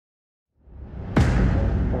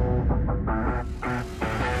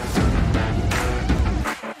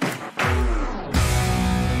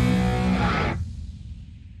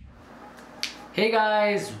Hey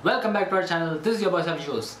guys, welcome back to our channel. This is your boy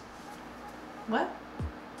JackieShroff. What?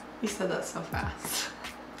 You said that so fast.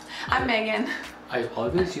 I'm Megan. I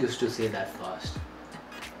always used to say that fast.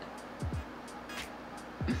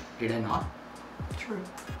 Did I not? True.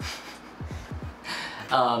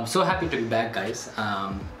 So happy to be back, guys.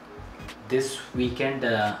 This weekend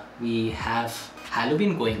we have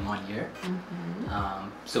Halloween going on here.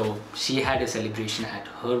 So she had a celebration at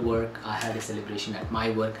her work, I had a celebration at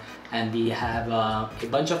my work, and we have a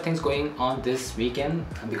bunch of things going on this weekend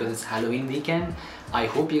because it's Halloween weekend. I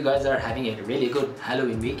hope you guys are having a really good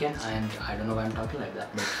Halloween weekend, and I don't know why I'm talking like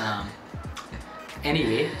that, but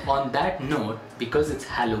anyway, on that note, because it's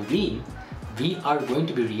Halloween, we are going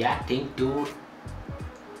to be reacting to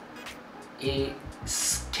a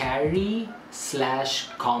scary slash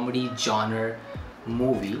comedy genre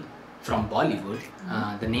movie from Bollywood.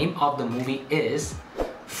 The name of the movie is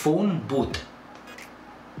Bhoot.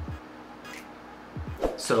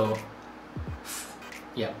 So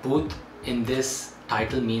yeah, Bhoot in this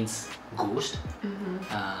title means ghost.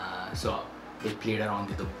 So they played around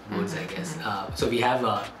with the words, I guess. So we have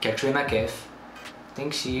Katrina Kaif. I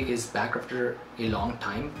think she is back after a long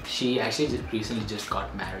time. She actually recently just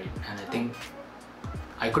got married, and I think,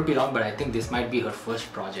 I could be wrong, but I think this might be her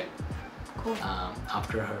first project. Cool.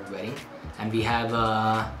 After her wedding. And we have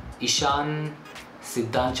Ishaan,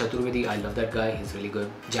 Siddhant Chaturvedi, I love that guy, he's really good.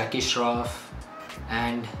 JackieShroff,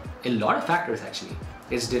 and a lot of actors actually.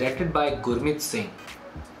 It's directed by Gurmmeet,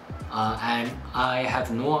 and I have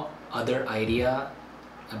no other idea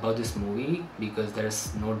about this movie because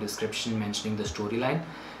there's no description mentioning the storyline.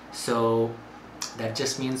 So that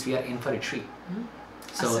just means we are in for a treat.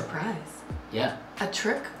 So, a surprise. Yeah. A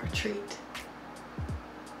trick or treat.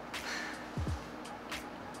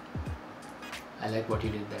 I like what you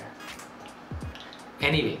did there.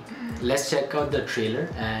 Anyway, let's check out the trailer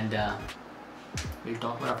and we'll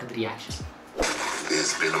talk more after the reaction.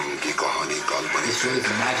 इस film की कहानी काल्पनिक This show is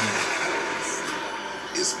imaginary.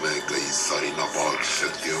 इसमें कई सारी नापाक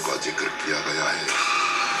शक्तियों का जिक्र किया गया है।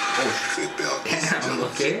 कृपया इस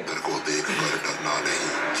चित्र को देखकर डरना नहीं,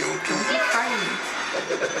 क्योंकि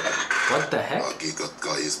What the heck? हकीकत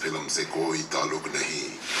का इस फिल्म से कोई ताल्लुक नहीं।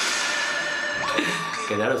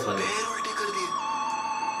 Okay, that was funny.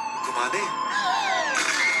 घुमा दे।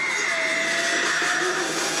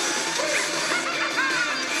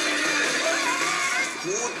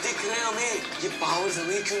 भूत दिख रहे हैं हमें। ये पावर्स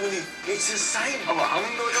हमें क्यों मिली? It's a sign. अब हम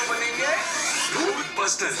दोनों बनेंगे भूत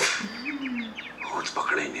बस्टर। भूत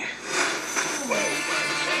पकड़ेंगे।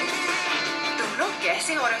 तुम लोग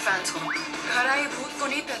कैसे हॉरर फैंस हो? घर आए भूत को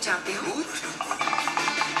नहीं पहचानते हो? भूत?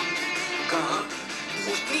 कहाँ?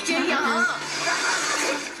 भूत नीचे यहाँ।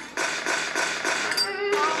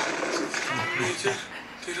 नीचे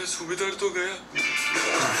तेरा सूबेदार तो गया।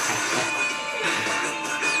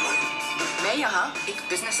 मैं यहाँ एक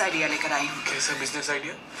बिजनेस आइडिया लेकर आई हूँ। कैसा business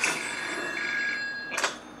idea?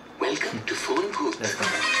 Welcome to phone भूत।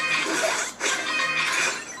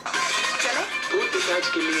 चले? दो पिशाच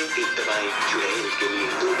के लिए एक दवाई, चुड़ैल के लिए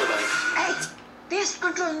दो दवाई। पेस्ट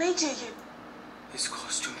कंट्रोल नहीं चाहिए। इस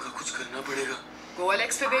कॉस्ट्यूम का कुछ करना पड़ेगा।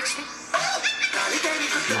 OLX पे बेच दे।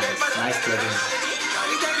 Nice plugin.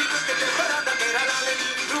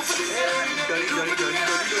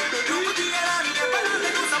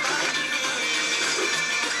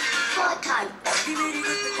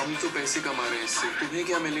 हम तो पैसे कमा रहे हैं इससे, तुम्हें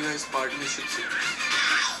क्या मिलेगा इस पार्टनरशिप से?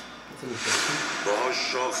 बहुत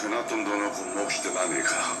शौक है ना तुम दोनों को मोक्ष दिलाने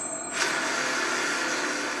का।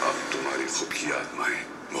 अब तुम्हारी खुद की आत्माएं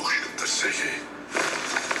मोक्ष की तरफ से है।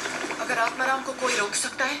 अगर आत्माराम को कोई रोक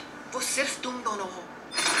सकता है, वो सिर्फ तुम दोनों हो।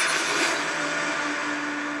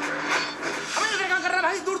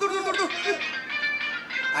 भाई दूर दूर दूर दूर दूर।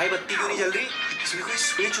 भाई बत्ती क्यों नहीं जल रही? इसमें कोई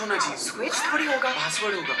स्विच होना चाहिए। स्विच थोड़ी होगा।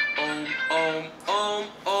 पासवर्ड होगा। Om Om Om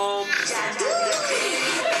Om.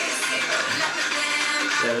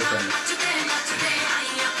 That was funny.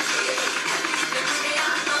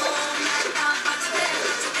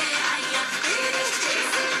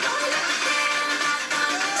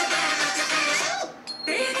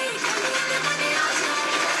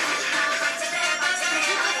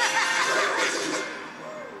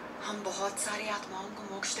 हम बहुत सारी आत्माओं को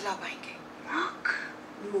मोक्ष दिला पाएंगे।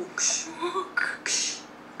 मोक्ष।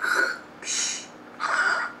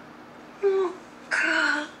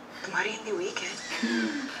 तुम्हारी हिंदी वीक है।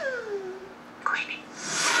 कोई नहीं।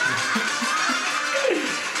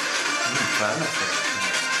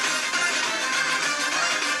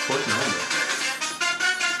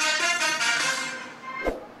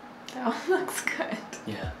 That one looks good.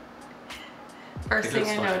 Yeah. First It thing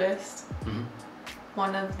looks I fun. noticed,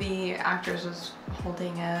 one of the actors was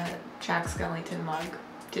holding a Jack Skellington mug.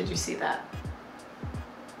 Did you see that?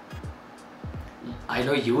 I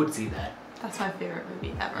know you would see that. That's my favorite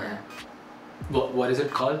movie ever. What is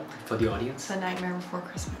it called for the audience? The Nightmare Before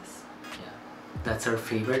Christmas. Yeah, that's her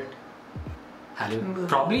favorite Halloween. Movie.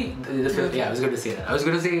 Probably the favorite. Yeah, I was going to say that. I was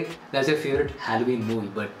going to say that's your favorite Halloween movie,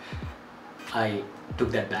 but I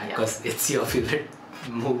took that back because it's your favorite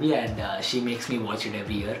movie, and she makes me watch it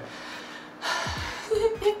every year.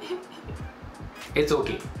 It's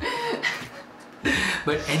okay.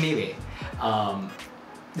 But anyway,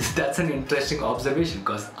 that's an interesting observation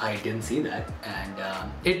because I didn't see that,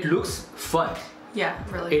 and it looks fun. Yeah,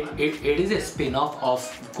 really fun. It is a spin-off of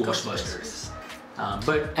Ghostbusters.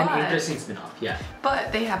 But an interesting spin-off, yeah.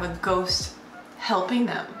 But they have a ghost helping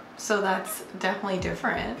them, so that's definitely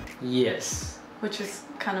different. Yes. Which is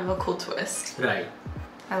kind of a cool twist. Right.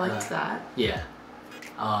 I liked that. Yeah.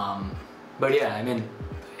 But yeah, I mean,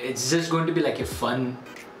 it's just going to be like a fun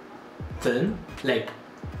film. Like,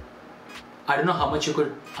 I don't know how much you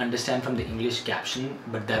could understand from the English caption,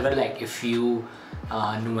 but there were like a few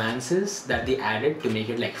nuances that they added to make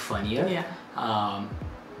it like funnier. Yeah.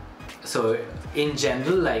 So in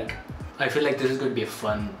general, like, I feel like this is going to be a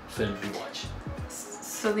fun film to watch.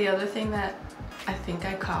 So the other thing that I think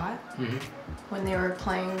I caught when they were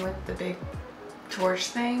playing with the big torch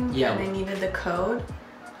thing and they needed the code,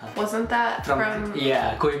 wasn't that from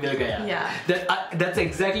yeah, Koi Mil Gaya. Yeah. That's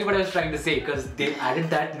exactly what I was trying to say, because they added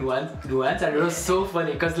that nuance and it was so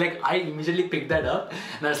funny because like I immediately picked that up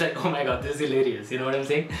and I was like, oh my god, this is hilarious, you know what I'm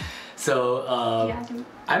saying? So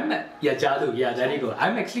Jadoo, yeah, there you go.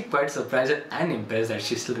 I'm actually quite surprised and impressed that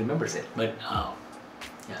she still remembers it, but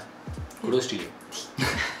yeah, kudos to you.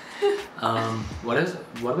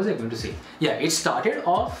 What was I going to say? Yeah, it started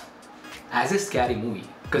off as a scary movie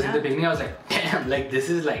because in the beginning I was like, damn, like this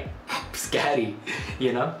is like scary,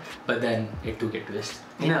 you know, but then it took a twist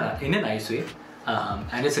in a nice way,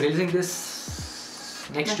 and it's releasing this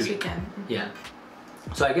next weekend. Yeah,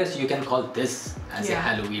 so I guess you can call this as a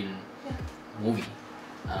Halloween movie.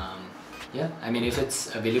 Yeah, I mean, if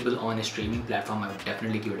it's available on a streaming platform, I would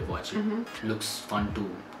definitely give it a watch. It looks fun to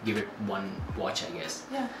give it one watch, I guess.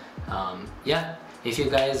 Yeah, if you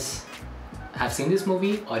guys have seen this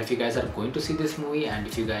movie, or if you guys are going to see this movie, and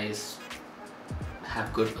if you guys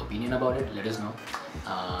have good opinion about it, let us know.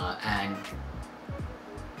 And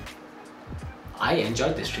I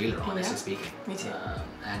enjoyed this trailer, honestly speaking. Me too.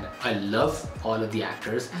 And I love all of the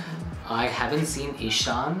actors. I haven't seen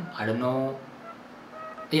Ishaan. I don't know.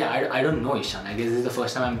 Yeah, I don't know Ishaan. I guess this is the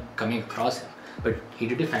first time I'm coming across him, but he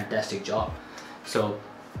did a fantastic job. So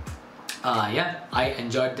yeah, I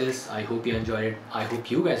enjoyed this. I hope you enjoyed it. I hope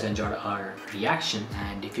you guys enjoyed our reaction,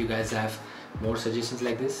 and if you guys have more suggestions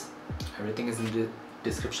like this, everything is in the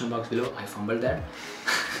description box below. I fumbled that.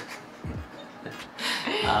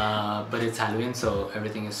 But it's Halloween, so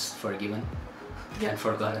everything is forgiven and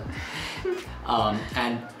forgotten.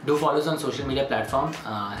 And do follow us on social media platform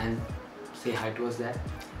and say hi to us there.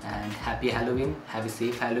 And happy Halloween, have a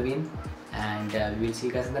safe Halloween, and we will see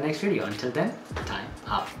you guys in the next video. Until then, time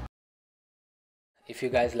up. If you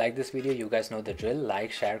guys like this video, you guys know the drill.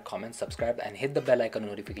 Like, share, comment, subscribe, and hit the bell icon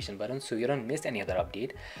notification button so you don't miss any other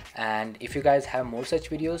update. And if you guys have more such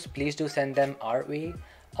videos, please do send them our way.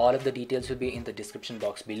 All of the details will be in the description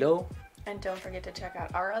box below. And don't forget to check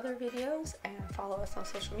out our other videos and follow us on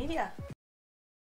social media.